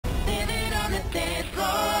I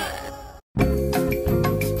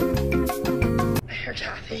hear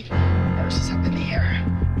Kathy. Nurses up in the air.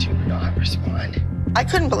 Do not respond. I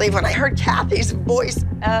couldn't believe when I heard Kathy's voice.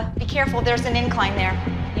 Be careful, there's an incline there.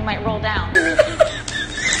 You might roll down.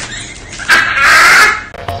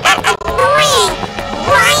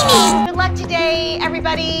 Good luck today,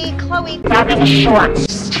 everybody. Chloe. Having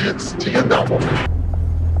shorts. Can't stand that woman.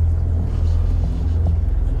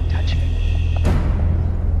 Touch it.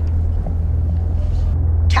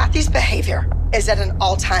 Kathy's behavior is at an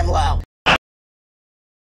all-time low.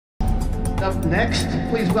 Up next,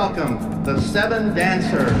 please welcome the 7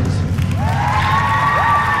 dancers.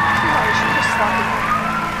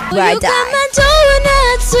 You got my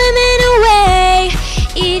donut swimming away,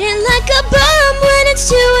 eating like a bum when it's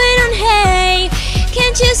chewing on hay.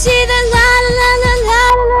 Can't you see the la la la la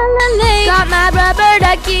la la la? Got my rubber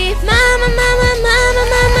ducky, mama mama mama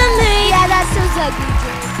mama me. Yeah, that's so ugly.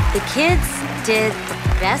 The kids did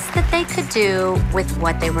the best that they could do with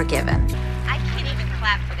what they were given. I can't even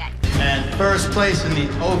clap for that. And first place in the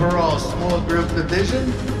overall small group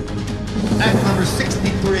division, act number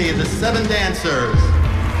 63 of the 7 dancers.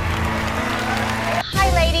 Hi,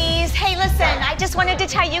 ladies. Hey, listen, I just wanted to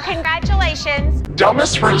tell you congratulations.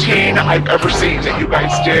 Dumbest routine I've ever seen that you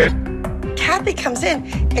guys did. Kathy comes in,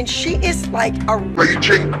 and she is like a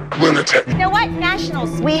Raging lunatic. You know what?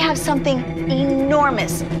 Nationals, we have something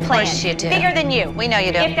enormous planned. Of course you do. Bigger than you. We know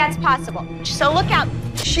you do. If that's possible. So look out.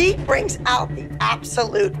 She brings out the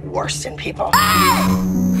absolute worst in people.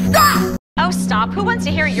 Stop! Oh, stop. Who wants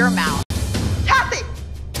to hear your mouth? Kathy,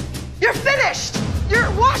 you're finished. You're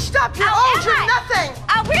washed up. You're old. You're nothing.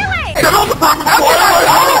 Oh, really?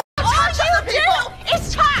 All you do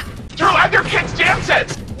is talk. Through other kids'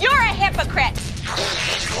 dances. You're a hypocrite.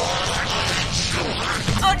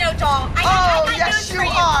 Oh, no, doll. I got yes, news you for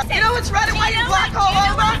are. You know what's red and white and black all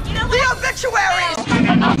over? The obituaries.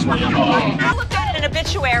 I looked at an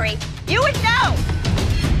obituary. You would know.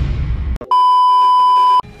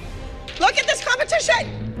 Look at this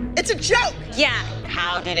competition. It's a joke. Yeah.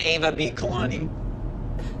 How did Ava beat Kalani?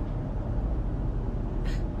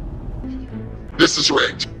 This is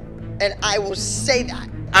rigged. And I will say that.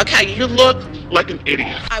 Okay, you look like an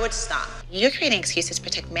idiot. I would stop. You're creating excuses to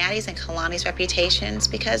protect Maddie's and Kalani's reputations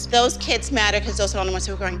because those kids matter because those are the only ones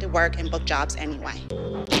who are going to work and book jobs anyway.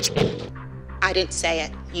 I didn't say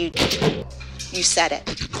it. You said it.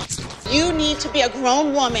 You need to be a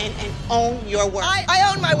grown woman and own your words. I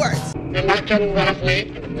own my words. You're not getting rid of me.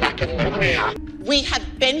 You're not getting rid of me. We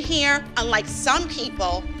have been here, unlike some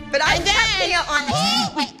people. But I then on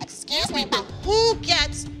wait, excuse me, but who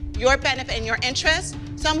gets your benefit and your interest?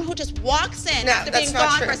 Someone who just walks in No, after being that's not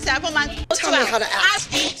gone true. for several months. Tell me how to act.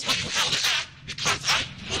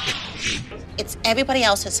 It's everybody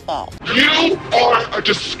else's fault. You are a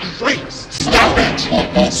disgrace. Stop it.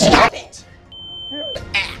 Stop it.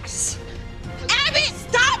 Ass. Abby,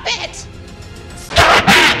 stop it! Stop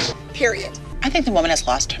it. Period. I think the woman has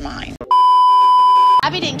lost her mind.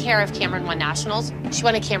 Abby didn't care if Cameron won nationals. She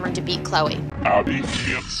wanted Cameron to beat Chloe. Abby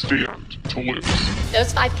can't stand to lose.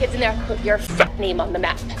 Those 5 kids in there put your name on the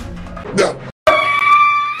map. No.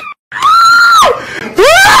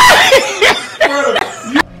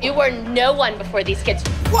 You were no one before these kids.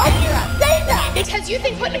 Why do you say that? Because you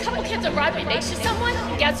think putting a couple kids on Broadway makes you someone?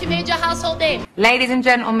 Guess who made your household name? Ladies and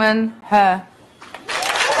gentlemen, her.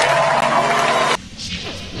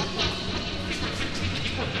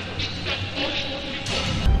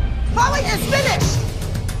 Chloe is finished.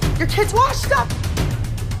 Your kid's washed up.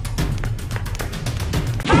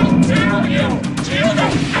 How dare you? Do you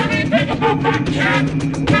know anything about that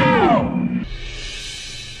kid? No!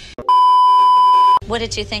 What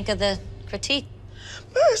did you think of the critique?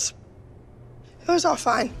 It was all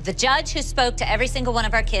fine. The judge who spoke to every single one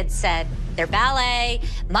of our kids said they're ballet,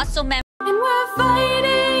 muscle memory. And we're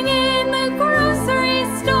fighting in the grocery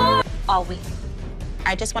store. All week.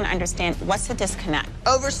 I just want to understand, what's the disconnect?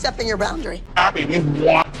 Overstepping your boundary. Abby, we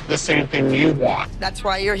want the same thing you want. That's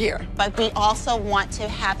why you're here. But we also want to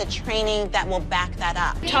have the training that will back that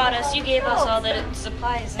up. You taught us, you gave us all the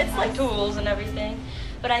supplies and like tools and everything.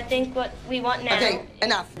 But I think what we want now... Okay,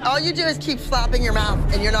 enough. All you do is keep flapping your mouth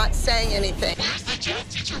and you're not saying anything.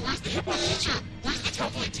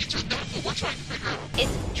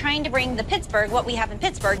 It's trying to bring the Pittsburgh, what we have in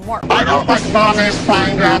Pittsburgh, more. I don't like mommy's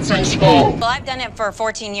fine dancing school. Well, I've done it for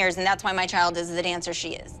 14 years, and that's why my child is the dancer she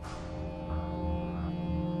is.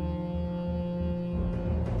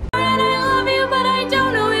 And I love you, but I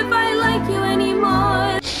don't know if I like you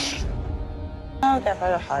anymore. Oh, give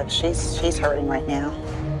her a hug. She's hurting right now.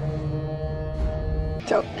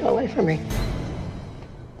 Don't go away from me.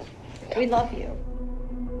 We love you.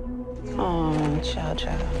 Oh.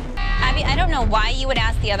 JoJo. Abby, I don't know why you would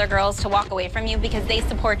ask the other girls to walk away from you because they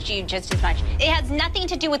support you just as much. It has nothing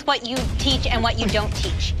to do with what you teach and what you don't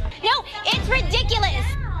teach. No, it's ridiculous.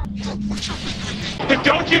 But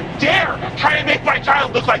don't you dare try and make my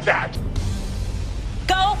child look like that.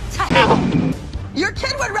 Go to hell. Your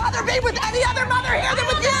kid would rather be with any other mother here than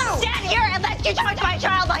with you. Stand here and let you talk to my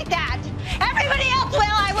child like that. Everybody else will,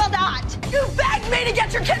 I will not. You begged me to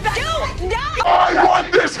get your kid back. Do not. I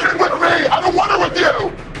want this kid with me. I don't want her with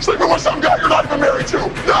you. Sleeping with some guy you're not even married to.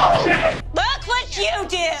 No. Look what you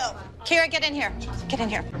do. Kira, get in here. Get in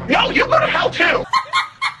here. No, you go to hell too.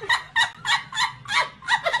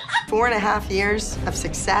 4.5 years of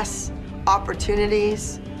success,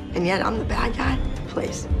 opportunities, and yet I'm the bad guy?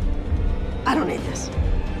 Please. I don't need this.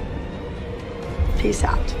 Peace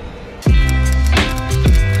out.